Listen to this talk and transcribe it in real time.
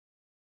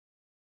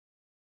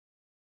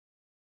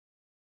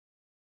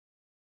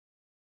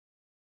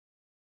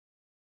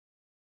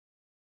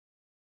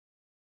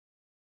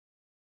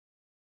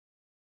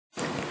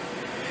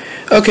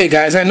Okay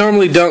guys, I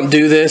normally don't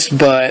do this,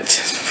 but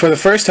for the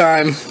first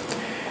time,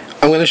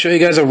 I'm going to show you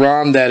guys a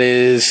ROM that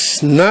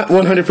is not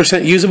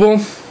 100%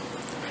 usable,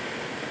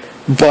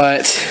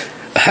 but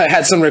I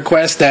had some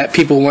requests that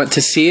people want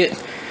to see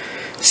it.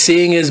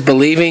 Seeing is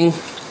believing.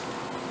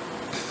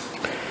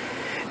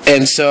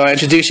 And so I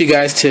introduce you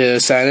guys to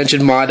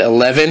Cyanogenmod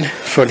 11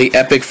 for the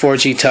Epic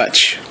 4G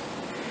Touch.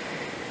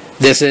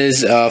 This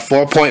is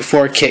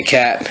 4.4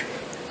 KitKat.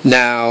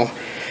 Now,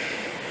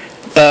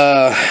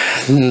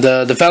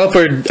 the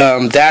developer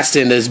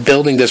Dastin is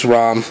building this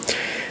ROM.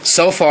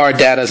 So far,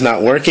 data is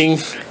not working.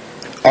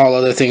 All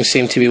other things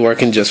seem to be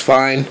working just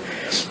fine.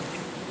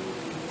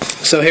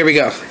 So here we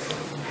go.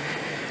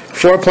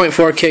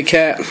 4.4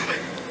 KitKat.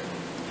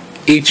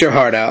 Eat your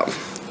heart out.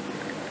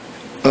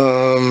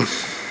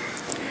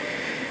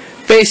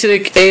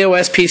 Basic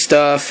AOSP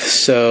stuff.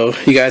 So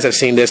you guys have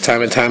seen this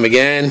time and time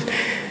again.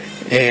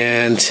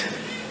 And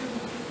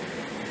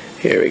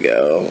here we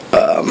go.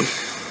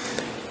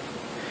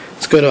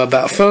 Let's go to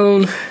About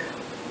Phone.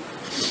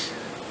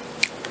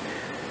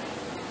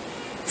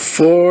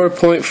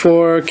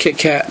 4.4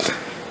 KitKat.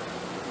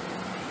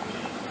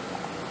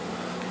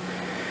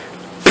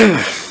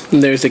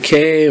 And there's the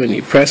K when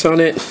you press on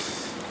it.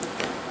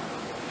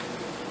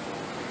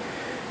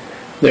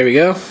 There we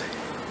go.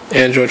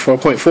 Android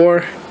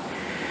 4.4.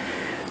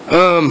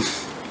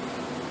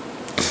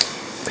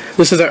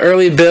 This is an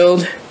early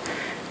build,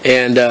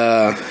 and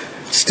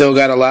still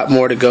got a lot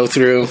more to go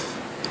through.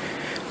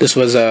 This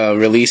was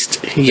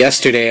released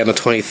yesterday on the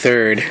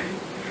 23rd,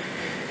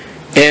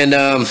 and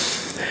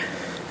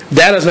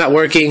data's not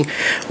working.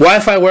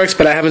 Wi-Fi works,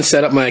 but I haven't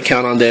set up my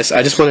account on this.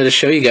 I just wanted to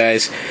show you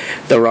guys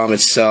the ROM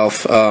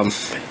itself.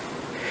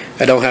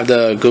 I don't have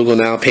the Google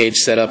Now page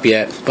set up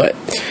yet, but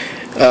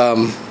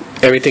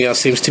everything else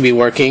seems to be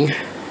working.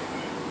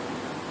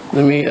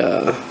 Let me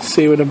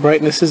see where the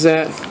brightness is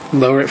at.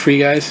 Lower it for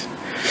you guys.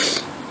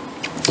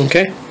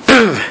 Okay.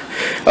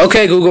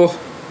 Okay, Google.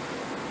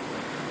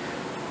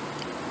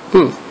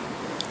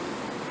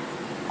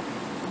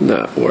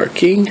 Not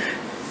working.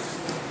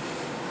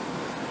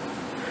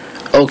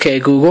 Okay,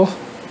 Google.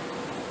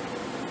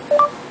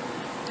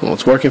 Well,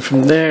 it's working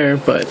from there,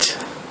 but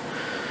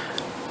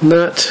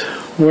not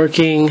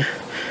working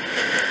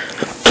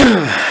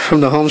from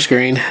the home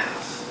screen.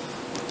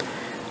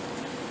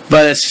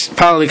 But it's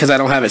probably because I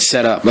don't have it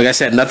set up. Like I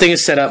said, nothing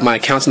is set up. My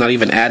account's not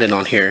even added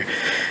on here.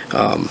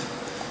 As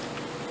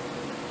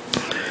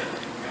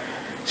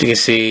you can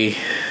see,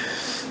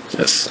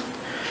 just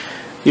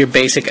your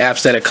basic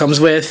apps that it comes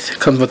with. It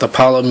comes with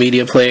Apollo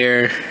Media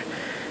Player,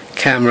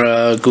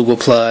 Camera, Google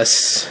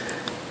Plus,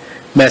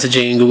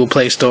 Messaging, Google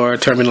Play Store,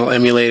 Terminal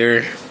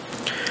Emulator,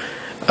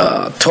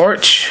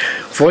 Torch,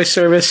 Voice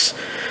Service.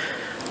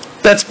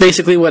 That's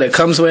basically what it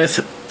comes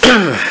with.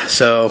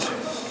 So,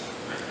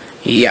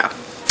 yeah.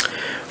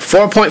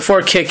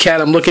 4.4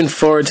 KitKat, I'm looking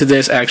forward to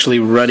this actually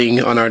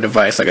running on our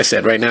device. Like I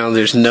said, right now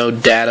there's no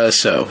data,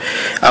 so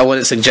I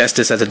wouldn't suggest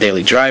this as a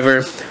daily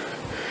driver.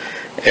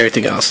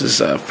 Everything else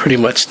is pretty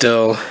much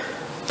still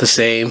the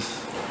same.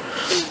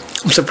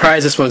 I'm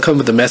surprised this one comes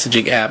with the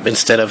messaging app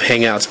instead of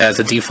Hangouts as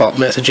a default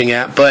messaging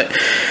app, but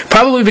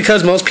probably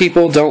because most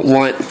people don't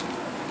want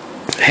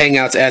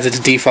Hangouts as its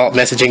default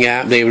messaging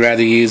app. They would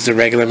rather use the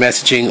regular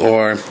messaging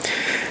or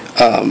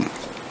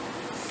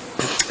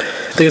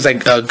things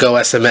like Go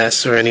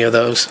SMS or any of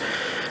those.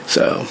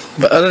 So,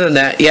 but other than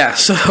that, yeah.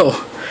 So,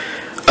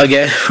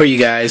 again, for you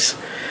guys,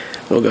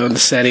 we'll go into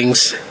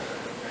settings,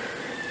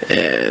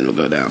 and we'll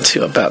go down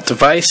to About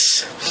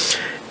Device,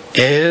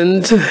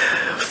 and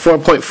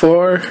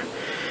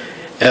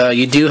 4.4.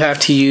 You do have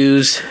to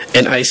use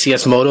an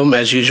ICS modem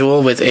as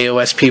usual with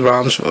AOSP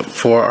ROMs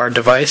for our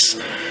device.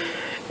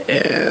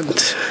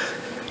 And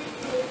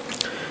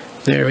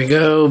there we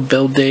go.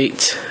 Build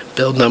date,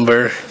 build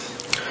number.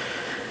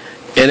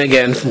 And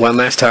again, one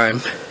last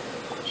time.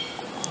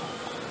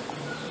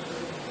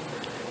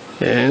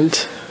 And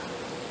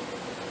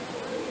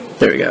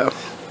there we go.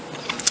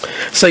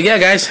 So yeah,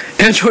 guys,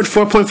 Android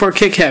 4.4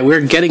 KitKat,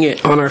 we're getting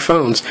it on our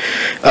phones.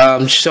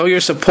 Show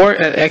your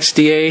support at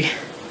XDA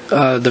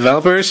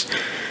developers.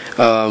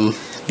 You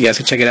guys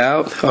can check it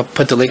out. I'll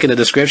put the link in the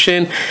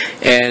description.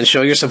 And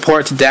show your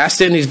support to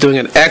Dastin. He's doing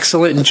an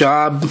excellent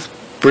job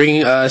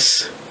bringing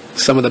us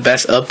some of the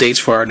best updates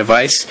for our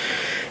device,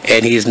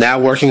 and he's now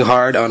working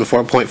hard on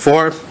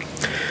 4.4.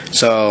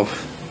 So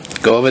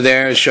go over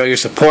there and show your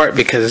support,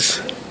 because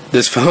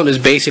this phone is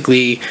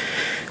basically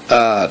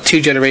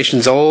 2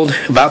 generations old,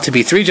 about to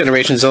be 3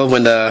 generations old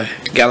when the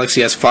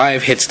Galaxy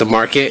S5 hits the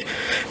market.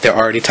 They're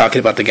already talking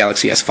about the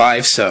Galaxy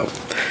S5, so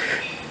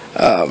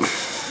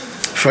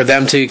for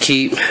them to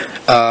keep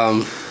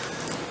some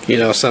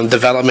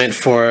development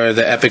for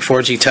the Epic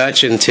 4G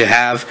Touch, and to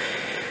have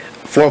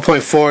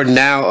 4.4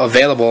 now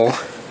available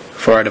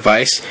for our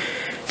device,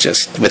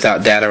 just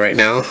without data right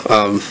now.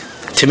 To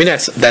me,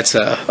 that's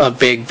a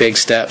big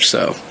step.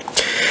 So,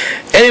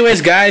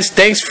 anyways, guys,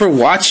 thanks for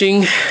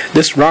watching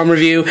this ROM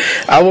review.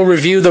 I will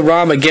review the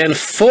ROM again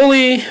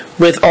fully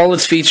with all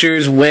its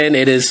features when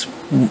it is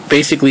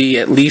basically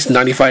at least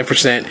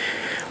 95%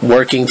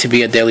 working to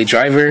be a daily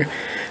driver.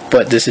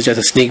 But this is just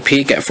a sneak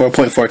peek at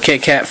 4.4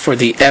 KitKat for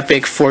the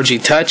epic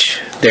 4G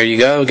Touch. There you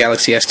go,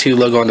 Galaxy S2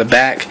 logo on the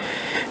back,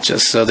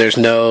 just so there's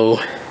no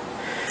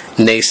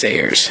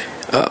naysayers.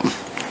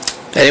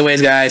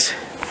 Anyways, guys,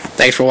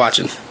 thanks for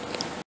watching.